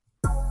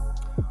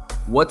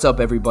What's up,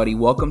 everybody?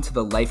 Welcome to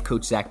the Life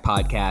Coach Zach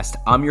podcast.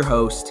 I'm your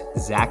host,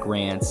 Zach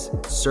Rance,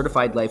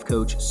 certified life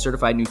coach,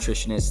 certified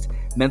nutritionist,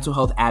 mental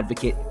health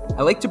advocate.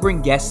 I like to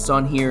bring guests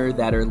on here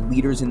that are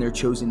leaders in their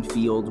chosen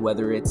field,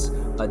 whether it's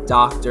a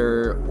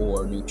doctor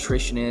or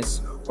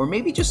nutritionist, or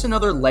maybe just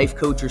another life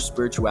coach or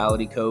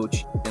spirituality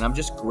coach. And I'm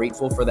just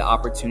grateful for the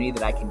opportunity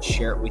that I can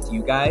share it with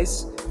you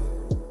guys.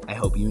 I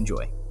hope you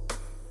enjoy.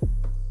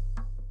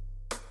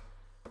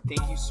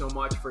 Thank you so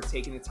much for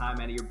taking the time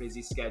out of your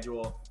busy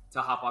schedule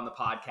to hop on the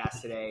podcast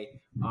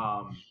today.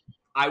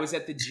 I was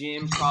at the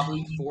gym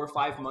probably 4 or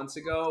 5 months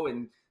ago,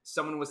 and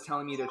someone was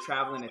telling me they're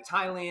traveling to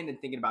Thailand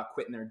and thinking about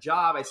quitting their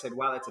job. I said,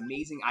 wow, that's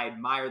amazing. I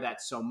admire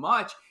that so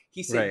much.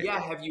 He said, Right. Yeah,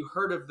 have you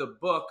heard of the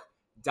book,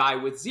 Die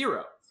With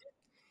Zero?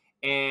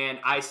 And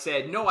I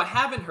said, no, I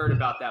haven't heard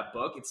about that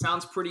book. It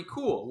sounds pretty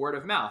cool. Word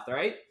of mouth,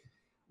 right?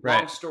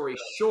 Long story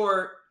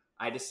short,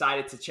 I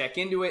decided to check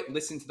into it,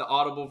 listen to the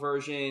Audible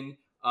version,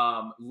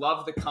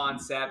 love the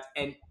concept.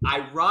 And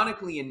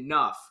ironically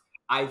enough,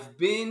 I've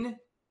been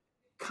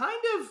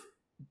kind of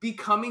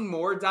becoming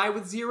more Die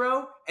With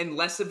Zero and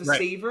less of a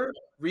saver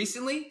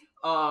recently.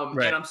 And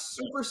I'm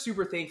super,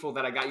 super thankful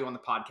that I got you on the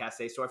podcast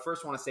today. So I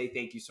first want to say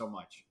thank you so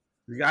much.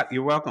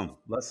 You're welcome.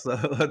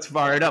 Let's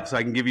fire it up so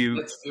I can give you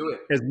Let's do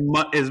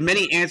it. as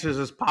many answers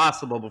as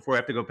possible before I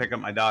have to go pick up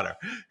my daughter.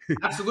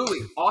 Absolutely.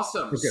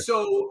 Awesome. Okay.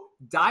 So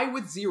Die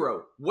With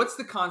Zero. What's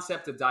the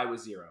concept of Die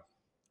With Zero?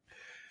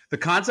 The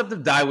concept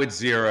of Die With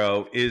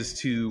Zero is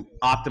to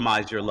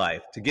optimize your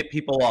life, to get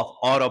people off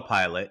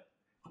autopilot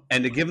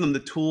and to give them the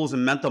tools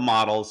and mental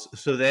models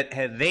so that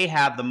they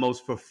have the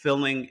most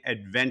fulfilling,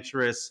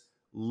 adventurous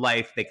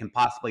life they can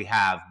possibly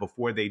have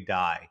before they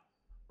die,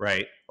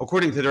 right?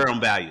 According to their own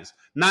values.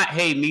 Not,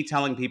 hey, me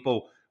telling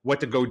people what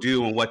to go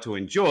do and what to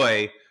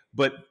enjoy,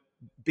 but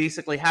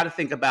basically how to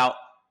think about,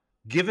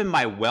 given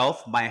my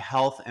wealth, my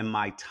health, and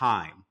my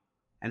time,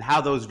 and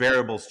how those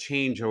variables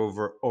change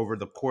over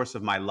the course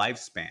of my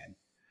lifespan.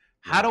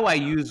 How do I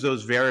use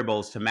those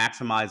variables to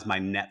maximize my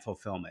net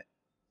fulfillment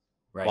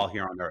while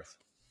here on Earth?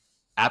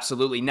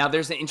 Absolutely. Now,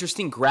 there's an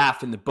interesting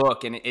graph in the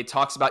book, and it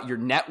talks about your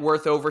net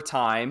worth over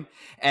time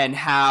and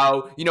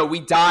how, we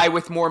die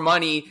with more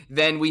money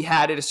than we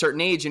had at a certain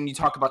age. And you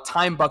talk about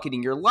time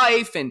bucketing your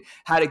life and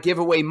how to give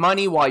away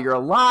money while you're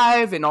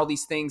alive and all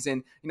these things.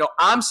 And,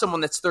 I'm someone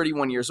that's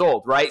 31 years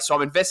old, right? So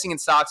I'm investing in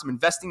stocks, I'm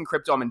investing in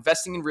crypto, I'm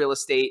investing in real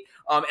estate,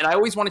 and I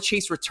always want to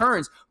chase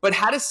returns. But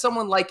how does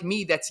someone like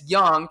me that's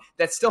young,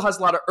 that still has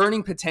a lot of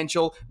earning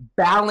potential,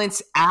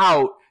 balance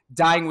out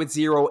dying with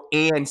zero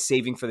and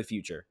saving for the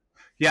future?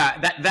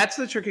 Yeah, that's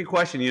the tricky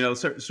question.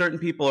 Certain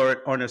people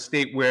are in a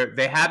state where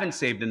they haven't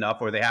saved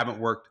enough or they haven't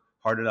worked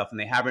hard enough and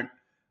they haven't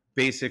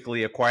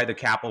basically acquired the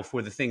capital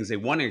for the things they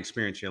want to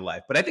experience in your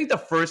life. But I think the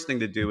first thing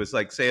to do is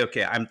say,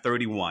 okay, I'm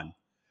 31.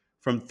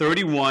 From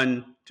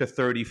 31 to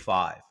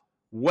 35,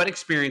 what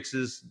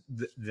experiences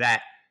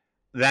that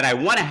I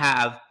want to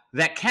have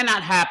that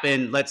cannot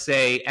happen, let's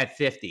say, at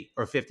 50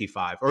 or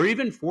 55 or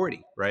even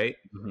 40, right?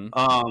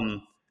 Mm-hmm.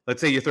 Let's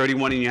say you're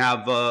 31 and you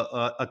have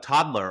a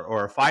toddler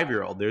or a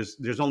 5-year-old.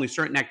 There's only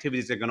certain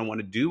activities they're going to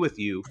want to do with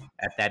you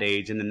at that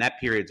age, and then that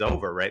period's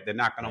over, right? They're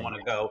not going to want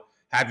to go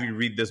have you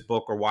read this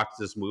book or watch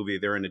this movie.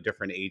 They're in a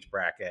different age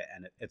bracket,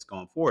 and it's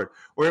going forward.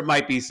 Or it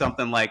might be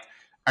something like,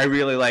 I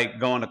really like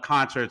going to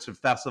concerts or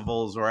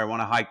festivals, or I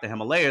want to hike the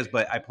Himalayas,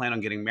 but I plan on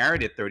getting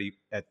married at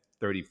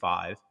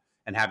 35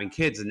 and having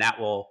kids, and that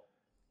will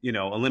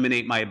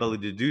eliminate my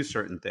ability to do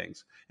certain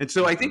things. And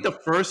so I think the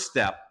first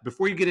step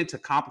before you get into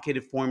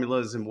complicated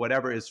formulas and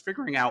whatever is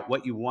figuring out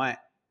what you want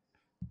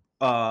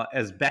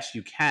as best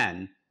you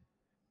can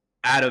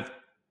out of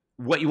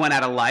what you want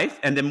out of life.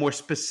 And then more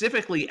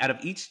specifically out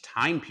of each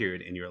time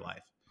period in your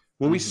life.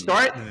 When we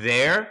start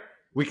there,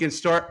 we can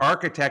start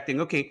architecting,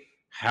 okay,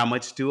 how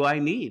much do I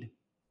need?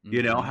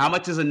 How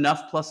much is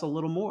enough plus a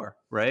little more,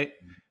 right?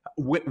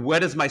 What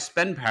does my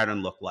spend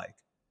pattern look like?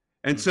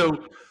 And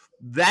so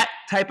that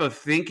type of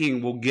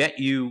thinking will get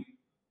you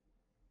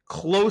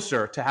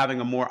closer to having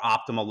a more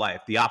optimal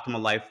life, the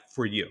optimal life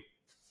for you.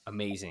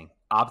 Amazing.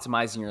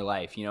 Optimizing your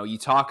life. You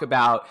talk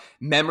about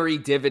memory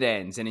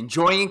dividends and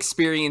enjoying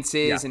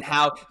experiences and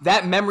how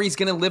that memory is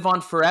going to live on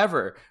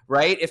forever,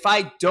 right? If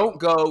I don't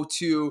go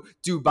to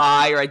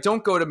Dubai or I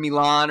don't go to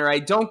Milan or I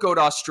don't go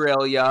to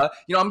Australia,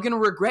 I'm going to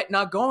regret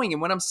not going.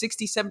 And when I'm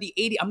 60, 70,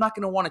 80, I'm not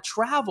going to want to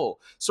travel.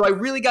 So I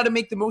really got to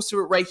make the most of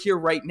it right here,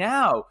 right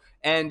now.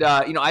 And,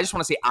 I just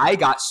want to say I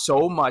got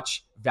so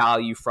much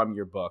value from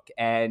your book,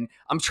 and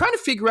I'm trying to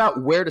figure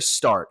out where to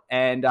start.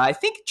 And I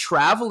think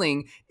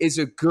traveling is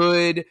a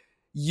good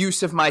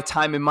use of my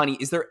time and money.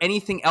 Is there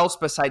anything else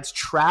besides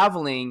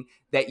traveling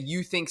that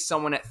you think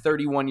someone at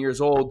 31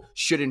 years old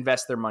should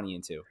invest their money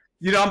into?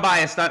 I'm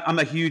biased. I'm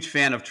a huge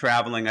fan of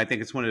traveling. I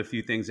think it's one of the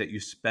few things that you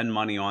spend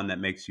money on that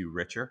makes you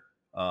richer.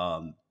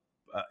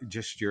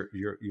 Just your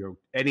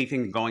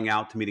anything going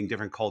out to meeting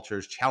different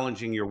cultures,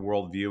 challenging your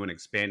worldview and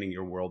expanding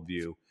your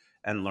worldview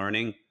and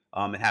learning.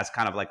 It has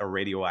kind of like a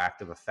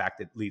radioactive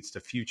effect. It leads to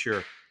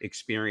future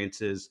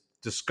experiences,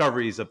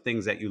 discoveries of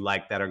things that you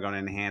like that are going to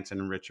enhance and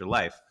enrich your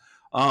life.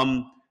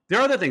 There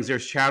are other things.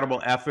 There's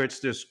charitable efforts.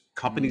 There's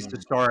companies to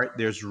Mm. start.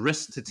 There's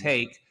risks to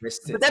take.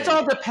 Risk to But that's take.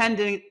 all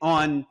dependent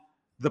on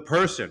the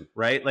person,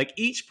 right? Like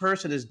each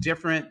person is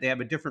different. They have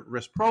a different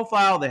risk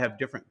profile. They have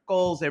different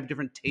goals. They have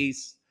different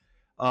tastes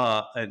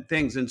and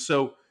things. And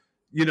so,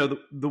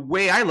 the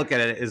way I look at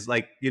it is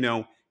like,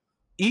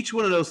 each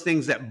one of those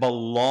things that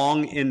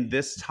belong in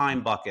this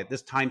time bucket,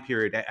 this time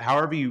period,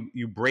 however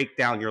you break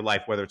down your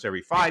life, whether it's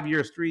every 5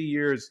 years, 3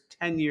 years,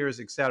 10 years,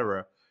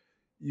 etc.,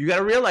 you got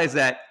to realize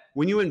that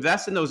when you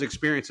invest in those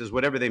experiences,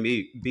 whatever they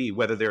may be,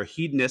 whether they're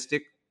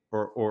hedonistic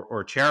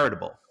or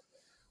charitable,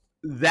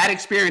 that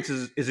experience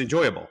is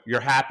enjoyable. You're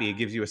happy. It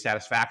gives you a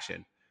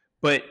satisfaction.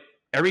 But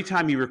every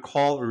time you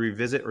recall or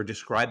revisit or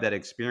describe that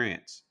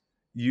experience,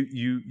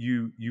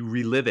 you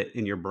relive it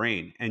in your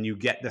brain, and you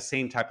get the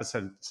same type of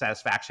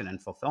satisfaction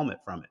and fulfillment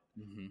from it.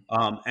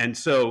 Mm-hmm. And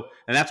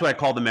that's what I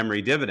call the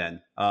memory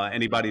dividend.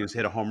 Anybody who's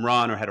hit a home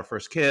run or had a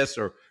first kiss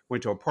or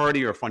went to a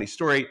party or a funny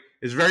story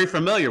is very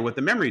familiar with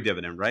the memory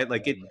dividend, right?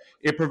 Like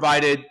it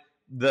provided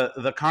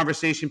the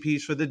conversation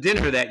piece for the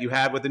dinner that you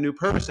had with a new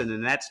person,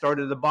 and that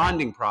started the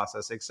bonding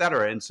process, et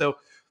cetera. And so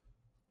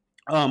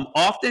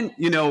often,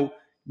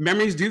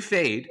 memories do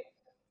fade,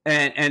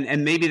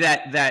 and maybe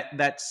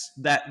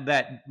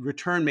that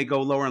return may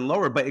go lower and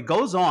lower, but it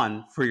goes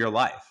on for your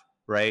life,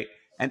 right?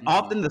 And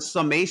often the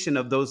summation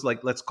of those,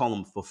 like, let's call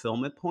them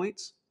fulfillment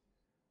points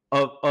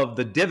of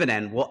the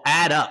dividend, will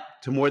add up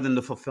to more than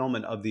the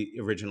fulfillment of the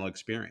original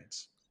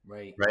experience.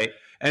 Right.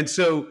 And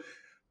so,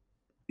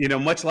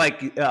 much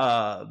like,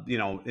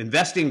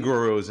 investing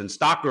gurus and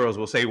stock gurus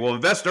will say, well,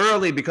 invest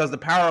early because the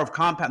power of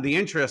compound, the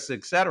interest,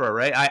 et cetera,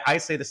 right? I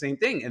say the same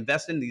thing.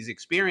 Invest in these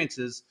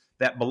experiences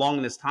that belong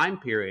in this time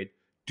period.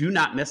 Do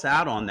not miss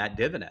out on that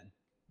dividend.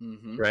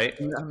 Mm-hmm. Right?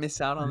 Do not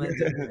miss out on that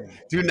dividend.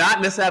 Do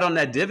not miss out on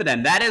that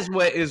dividend. That is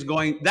what is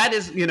going,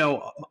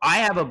 I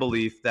have a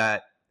belief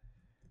that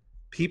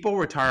people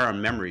retire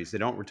on memories. They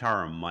don't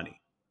retire on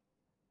money.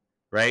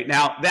 Right?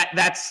 Now,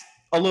 that's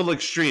a little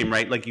extreme,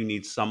 right? Like, you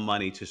need some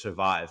money to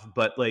survive.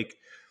 But like,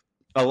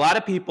 a lot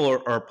of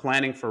people are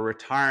planning for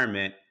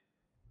retirement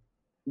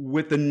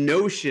with the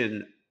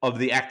notion of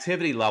the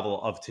activity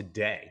level of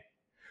today.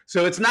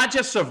 So it's not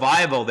just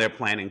survival they're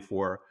planning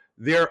for.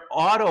 They're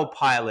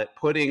autopilot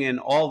putting in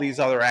all these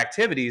other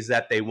activities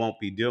that they won't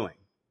be doing,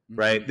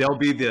 right? Mm-hmm. There'll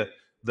be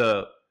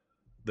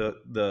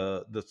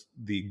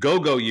the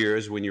go-go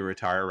years when you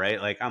retire, right?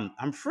 Like,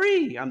 I'm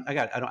free. I'm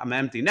an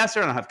empty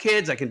nester. I don't have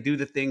kids. I can do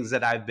the things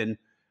that I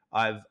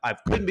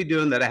couldn't be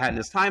doing that I had in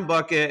this time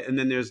bucket. And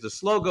then there's the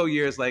slow-go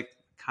years, like,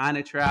 kind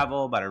of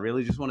travel, but I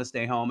really just want to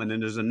stay home. And then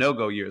there's the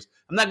no-go years.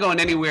 I'm not going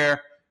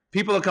anywhere.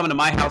 People are coming to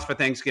my house for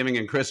Thanksgiving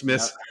and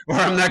Christmas, or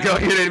I'm not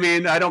going, you know what I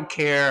mean? I don't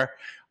care.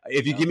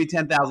 If you give me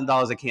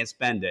 $10,000, I can't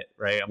spend it,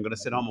 right? I'm going to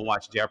sit home and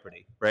watch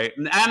Jeopardy, right?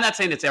 And I'm not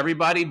saying it's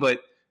everybody,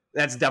 but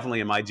that's definitely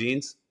in my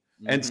genes.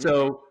 Mm-hmm. And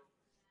so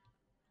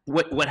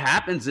what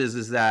happens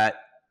is that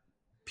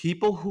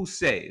people who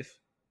save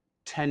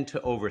tend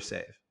to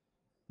oversave.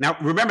 Now,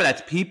 remember,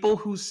 that's people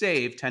who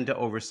save tend to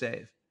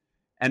oversave,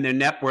 and their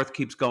net worth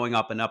keeps going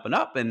up and up and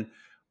up, and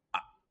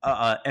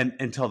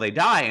until they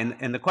die.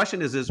 And the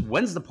question is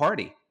when's the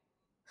party?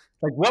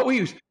 Like, what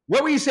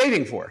were you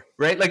saving for,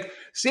 right? Like,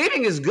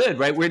 saving is good,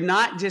 right? We're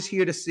not just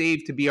here to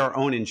save to be our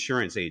own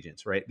insurance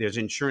agents, right? There's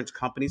insurance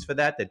companies for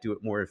that do it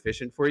more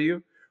efficient for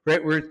you,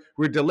 right?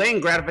 We're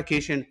delaying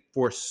gratification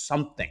for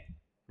something,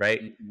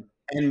 right? Mm-hmm.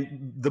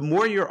 And the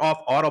more you're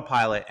off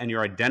autopilot and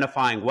you're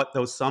identifying what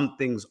those some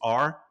things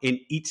are in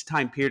each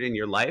time period in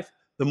your life,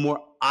 the more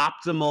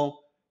optimal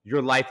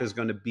your life is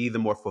going to be, the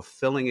more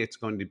fulfilling it's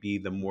going to be,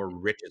 the more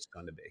rich it's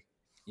going to be.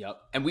 Yep.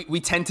 And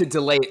we tend to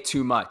delay it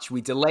too much.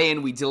 We delay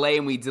and we delay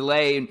and we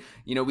delay, and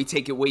we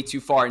take it way too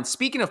far. And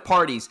speaking of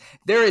parties,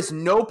 there is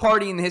no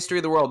party in the history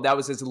of the world that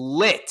was as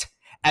lit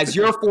as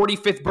your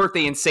 45th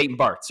birthday in St.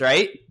 Bart's,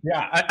 right?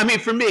 Yeah. I mean,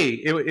 for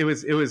me, it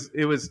was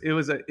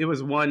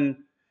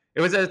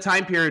a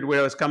time period where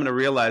I was coming to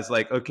realize,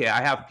 like, okay,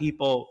 I have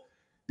people,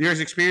 there's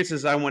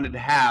experiences I wanted to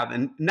have,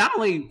 and not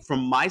only from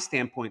my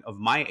standpoint of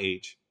my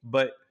age,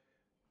 but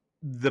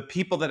the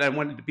people that I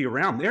wanted to be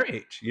around their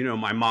age.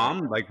 My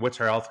mom, like, what's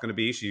her health going to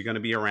be? She's going to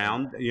be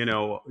around,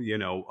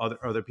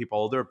 other people,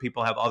 older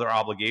people have other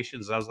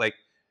obligations. And I was like,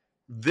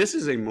 this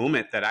is a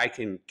moment that I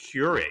can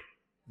curate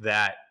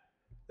that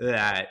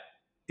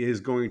is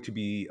going to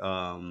be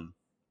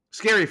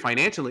scary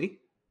financially,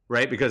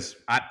 right? Because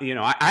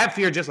I have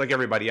fear just like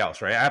everybody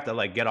else, right? I have to,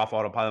 like, get off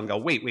autopilot and go,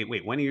 wait,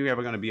 when are you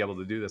ever going to be able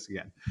to do this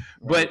again?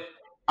 Right. But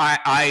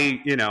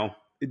I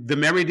the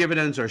memory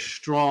dividends are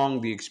strong.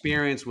 The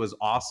experience was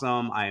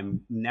awesome. I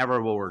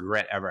never will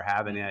regret ever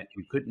having it.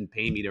 You couldn't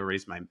pay me to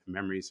erase my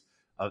memories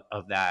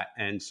of that.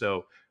 And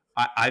so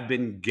I've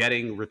been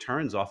getting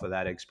returns off of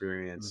that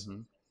experience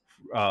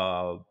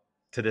to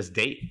this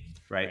date,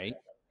 right?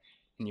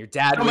 And your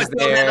dad was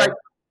there.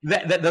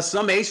 The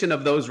summation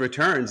of those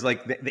returns,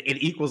 like,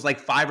 it equals like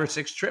 5 or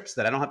 6 trips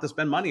that I don't have to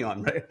spend money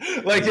on, right?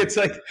 Like, it's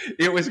like,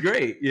 it was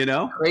great,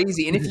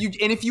 Crazy. And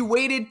if you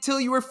waited till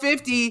you were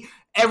 50,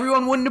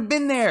 everyone wouldn't have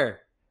been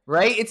there.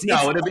 right? It's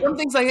No, some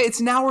things like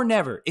it's now or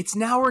never. It's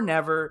now or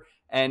never.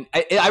 And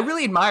I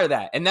really admire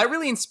that. And that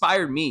really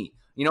inspired me.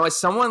 You know, as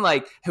someone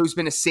like who's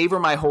been a saver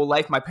my whole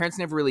life, my parents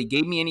never really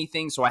gave me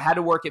anything. So I had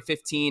to work at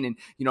 15 and,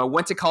 you know,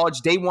 went to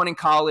college, day one in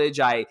college.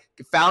 I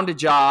found a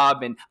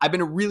job and I've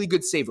been a really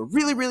good saver,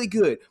 really, really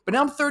good. But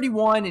now I'm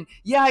 31 and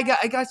yeah,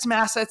 I got some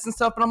assets and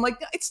stuff, but I'm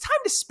like, it's time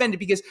to spend it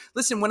because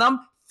listen, when I'm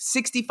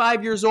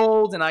 65 years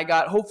old and I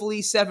got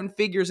hopefully 7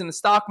 figures in the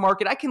stock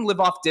market, I can live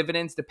off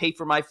dividends to pay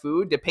for my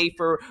food, to pay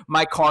for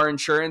my car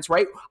insurance,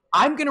 right?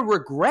 I'm going to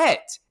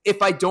regret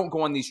if I don't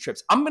go on these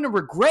trips. I'm going to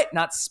regret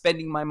not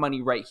spending my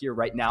money right here,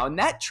 right now. And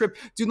that trip,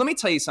 dude, let me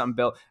tell you something,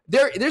 Bill.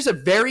 There's a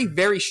very,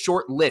 very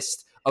short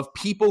list of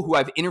people who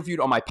I've interviewed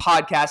on my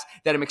podcast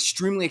that I'm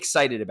extremely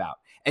excited about.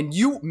 And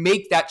you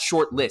make that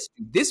short list.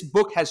 This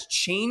book has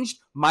changed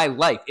my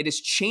life. It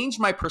has changed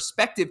my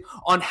perspective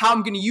on how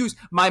I'm going to use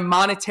my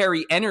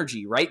monetary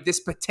energy, right? This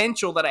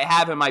potential that I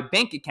have in my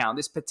bank account,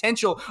 this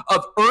potential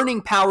of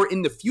earning power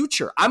in the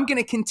future. I'm going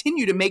to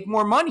continue to make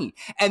more money.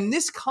 And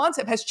this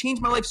concept has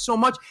changed my life so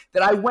much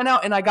that I went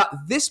out and I got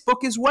this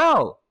book as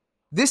well.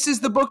 This is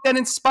the book that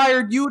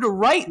inspired you to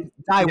write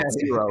Die with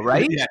Zero,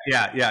 right?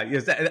 Yeah.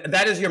 Yes,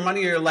 that is Your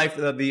Money or Your Life,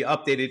 the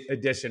updated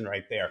edition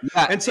right there.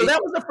 Yeah, and so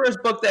that was the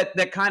first book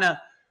that kind of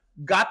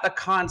got the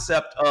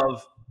concept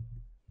of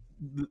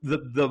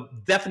the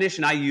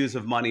definition I use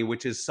of money,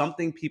 which is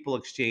something people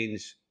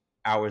exchange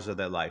hours of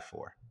their life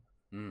for,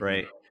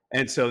 right?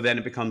 And so then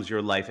it becomes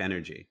your life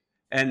energy.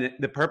 And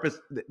the purpose,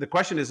 the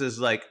question is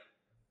like,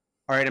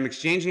 all right, I'm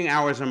exchanging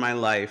hours of my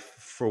life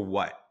for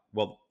what?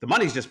 Well, the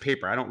money's just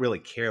paper. I don't really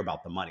care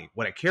about the money.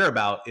 What I care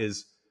about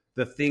is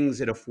the things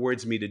it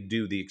affords me to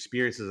do, the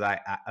experiences I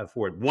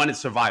afford. One is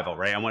survival,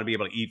 right? I want to be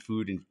able to eat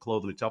food and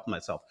clothe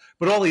myself,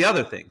 but all the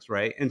other things,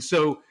 right? And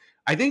so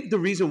I think the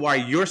reason why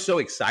you're so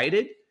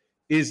excited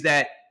is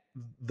that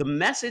the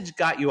message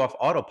got you off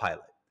autopilot.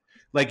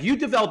 Like you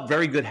developed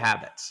very good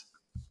habits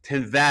to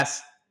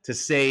invest, to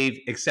save,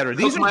 etc.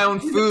 These are my own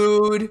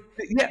food.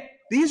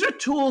 These are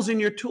tools in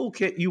your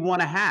toolkit you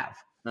want to have.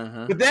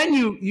 But then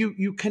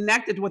you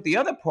connected with the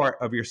other part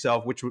of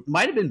yourself, which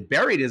might have been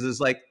buried, is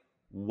like,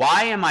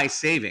 why am I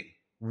saving?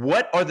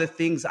 What are the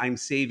things I'm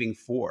saving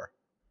for?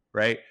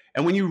 Right.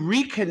 And when you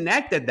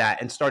reconnected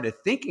that and started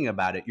thinking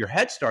about it, your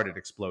head started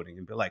exploding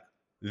and be like,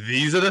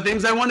 these are the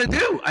things I want to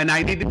do. And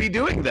I need to be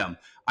doing them.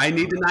 I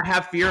need to not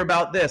have fear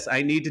about this.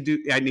 I need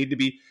to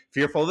be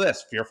fearful of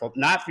this,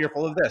 not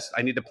fearful of this.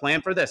 I need to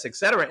plan for this,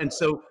 etc. And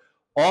so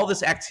all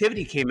this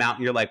activity came out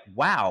and you're like,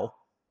 wow,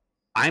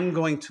 I'm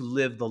going to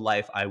live the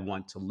life I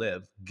want to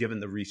live, given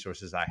the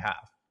resources I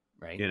have.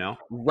 Right. You know?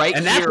 Right.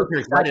 And that's what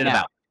you're excited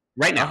about.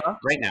 Right now.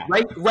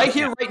 Right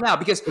here, right now,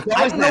 because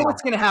I don't know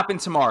what's going to happen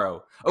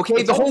tomorrow.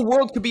 Okay. The whole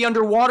world could be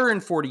underwater in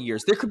 40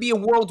 years. There could be a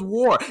world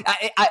war.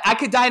 I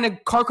could die in a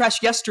car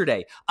crash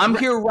yesterday. I'm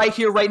here,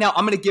 right now.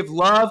 I'm going to give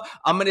love.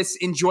 I'm going to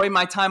enjoy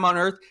my time on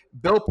earth.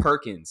 Bill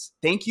Perkins,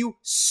 thank you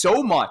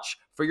so much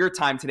for your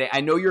time today. I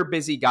know you're a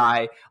busy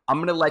guy. I'm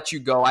going to let you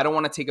go. I don't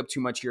want to take up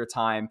too much of your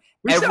time.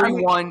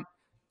 Everyone.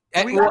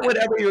 We got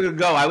whatever you're going to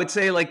go. I would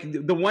say like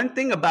the one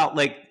thing about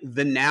like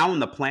the now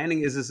and the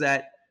planning is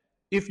that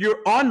if you're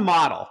on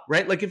model,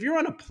 right? Like if you're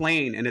on a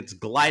plane and it's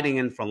gliding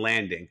in for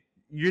landing,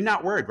 you're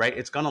not worried, right?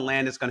 It's going to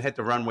land, it's going to hit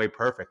the runway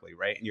perfectly,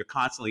 right? And you're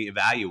constantly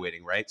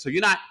evaluating, right? So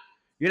you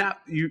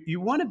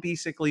want to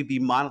basically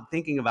be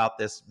thinking about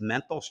this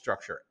mental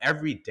structure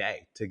every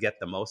day to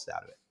get the most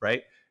out of it,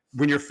 right?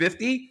 When you're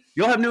 50,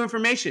 you'll have new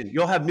information,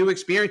 you'll have new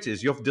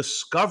experiences, you'll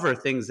discover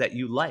things that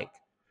you like.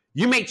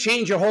 You may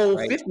change your whole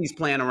 50s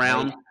plan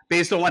around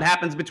based on what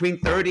happens between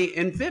 30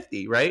 and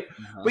 50, right?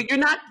 But you're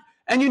not,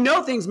 and you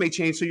know things may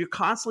change. So you're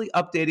constantly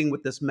updating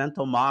with this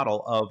mental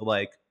model of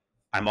like,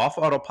 I'm off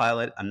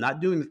autopilot. I'm not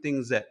doing the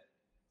things that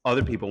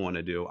other people want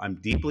to do. I'm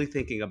deeply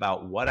thinking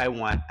about what I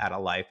want out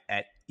of life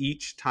at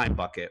each time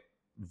bucket.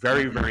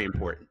 Very, very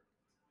important.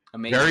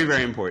 Amazing. Very,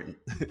 very important.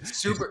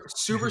 super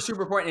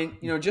important.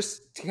 And,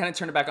 just to kind of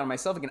turn it back on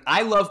myself again,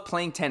 I love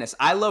playing tennis.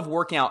 I love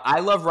working out.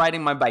 I love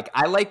riding my bike.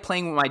 I like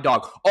playing with my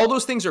dog. All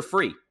those things are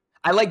free.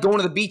 I like going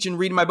to the beach and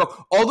reading my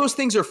book. All those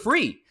things are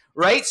free,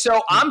 right?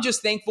 So I'm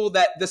just thankful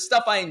that the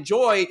stuff I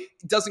enjoy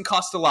doesn't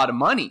cost a lot of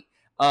money.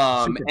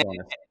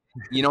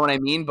 You know what I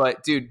mean?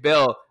 But dude,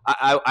 Bill,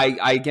 I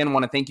again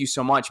want to thank you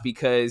so much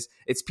because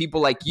it's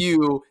people like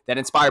you that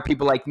inspire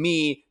people like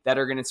me that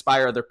are going to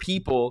inspire other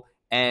people.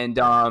 And,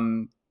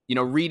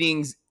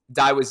 reading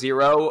Die with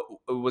Zero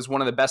was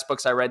one of the best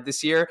books I read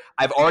this year.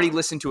 I've already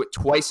listened to it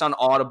twice on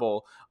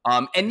Audible.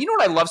 And you know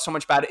what I love so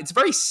much about it? It's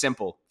very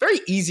simple,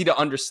 very easy to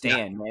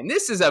understand, man.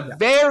 This is a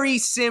very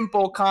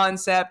simple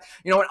concept,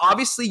 and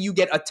obviously you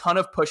get a ton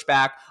of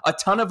pushback, a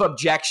ton of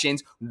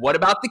objections. What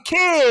about the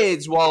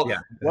kids? Well,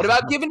 what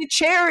about giving to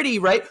charity,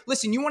 right?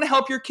 Listen, you want to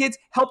help your kids,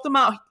 help them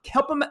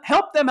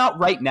out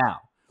right now.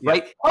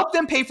 Right? Help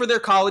them pay for their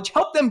college,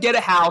 help them get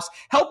a house,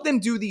 help them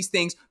do these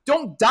things.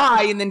 Don't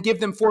die and then give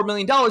them $4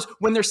 million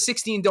when they're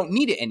 60 and don't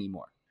need it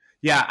anymore.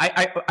 Yeah,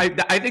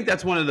 I think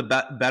that's one of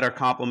the better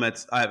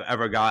compliments I've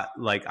ever got.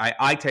 Like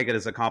I take it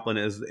as a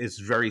compliment. It's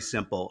very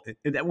simple,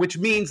 which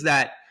means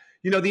that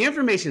the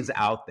information's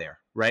out there,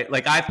 right?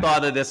 Like I've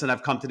thought of this and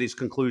I've come to these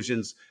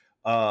conclusions,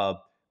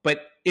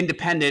 but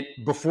independent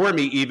before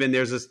me, even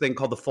there's this thing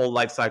called the full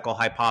life cycle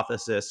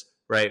hypothesis,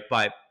 right?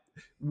 But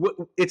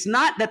it's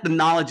not that the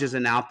knowledge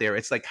isn't out there.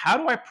 It's like, how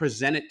do I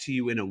present it to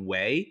you in a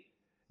way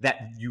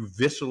that you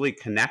viscerally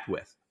connect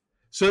with,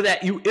 so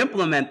that you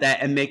implement that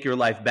and make your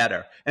life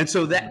better? And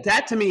so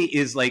that to me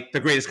is like the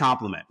greatest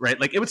compliment, right?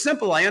 Like it was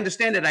simple. I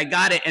understand it. I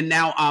got it. And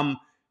now I'm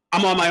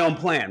on my own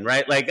plan,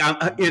 right? Like,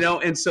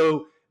 and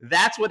so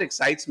that's what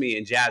excites me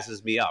and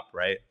jazzes me up,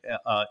 right?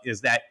 Is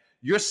that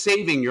you're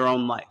saving your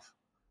own life,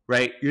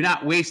 right? You're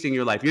not wasting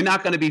your life. You're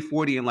not going to be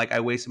 40 and like, I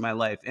wasted my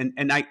life. And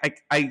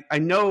I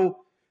know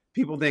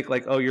people think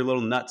like, oh, you're a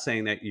little nuts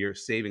saying that you're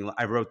saving.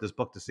 I wrote this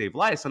book to save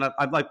lives. And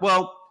I'm like,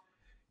 well,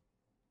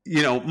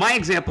 my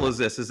example is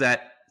this, is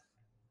that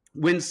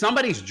when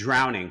somebody's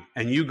drowning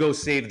and you go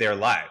save their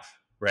life,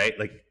 right?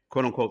 Like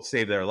quote unquote,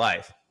 save their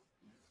life,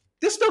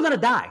 they're still going to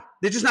die.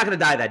 They're just not going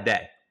to die that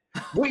day.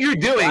 What you're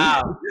doing,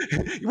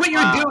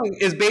 doing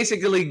is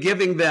basically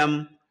giving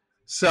them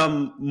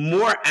some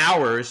more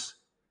hours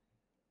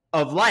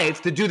of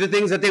life to do the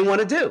things that they want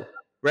to do,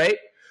 right?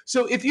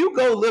 So if you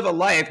go live a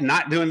life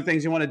not doing the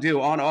things you want to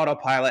do on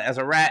autopilot as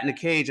a rat in a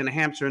cage and a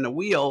hamster in a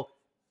wheel,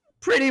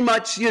 pretty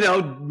much,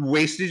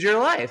 wasted your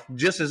life,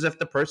 just as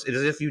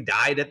if you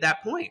died at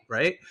that point,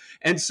 right?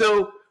 And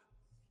so,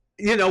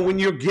 when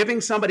you're giving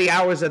somebody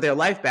hours of their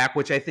life back,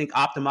 which I think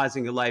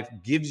optimizing your life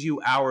gives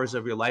you hours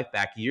of your life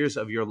back, years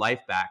of your life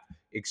back,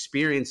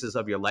 experiences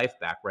of your life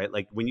back, right?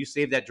 Like when you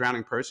save that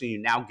drowning person,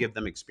 you now give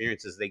them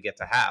experiences they get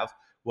to have.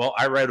 Well,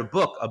 I write a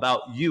book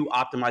about you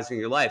optimizing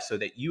your life so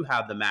that you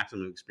have the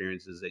maximum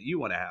experiences that you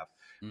want to have.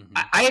 Mm-hmm.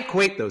 I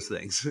equate those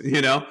things,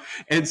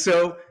 and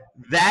so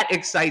that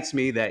excites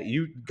me that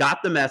you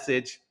got the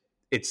message.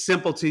 It's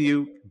simple to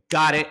you,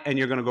 got it, and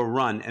you're going to go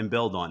run and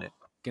build on it.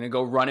 Going to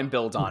go run and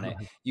build on it.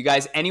 You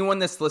guys, anyone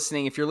that's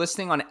listening, if you're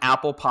listening on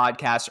Apple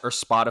Podcasts or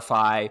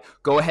Spotify,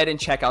 go ahead and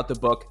check out the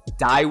book,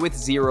 Die with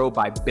Zero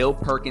by Bill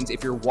Perkins.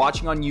 If you're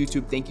watching on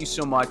YouTube, thank you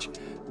so much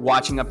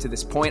watching up to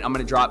this point. I'm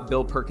going to drop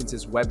Bill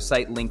Perkins'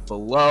 website link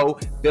below.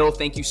 Bill,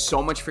 thank you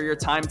so much for your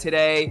time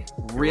today.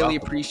 Really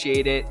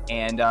appreciate it.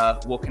 And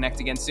we'll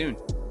connect again soon.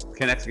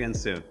 Connect again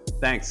soon.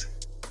 Thanks.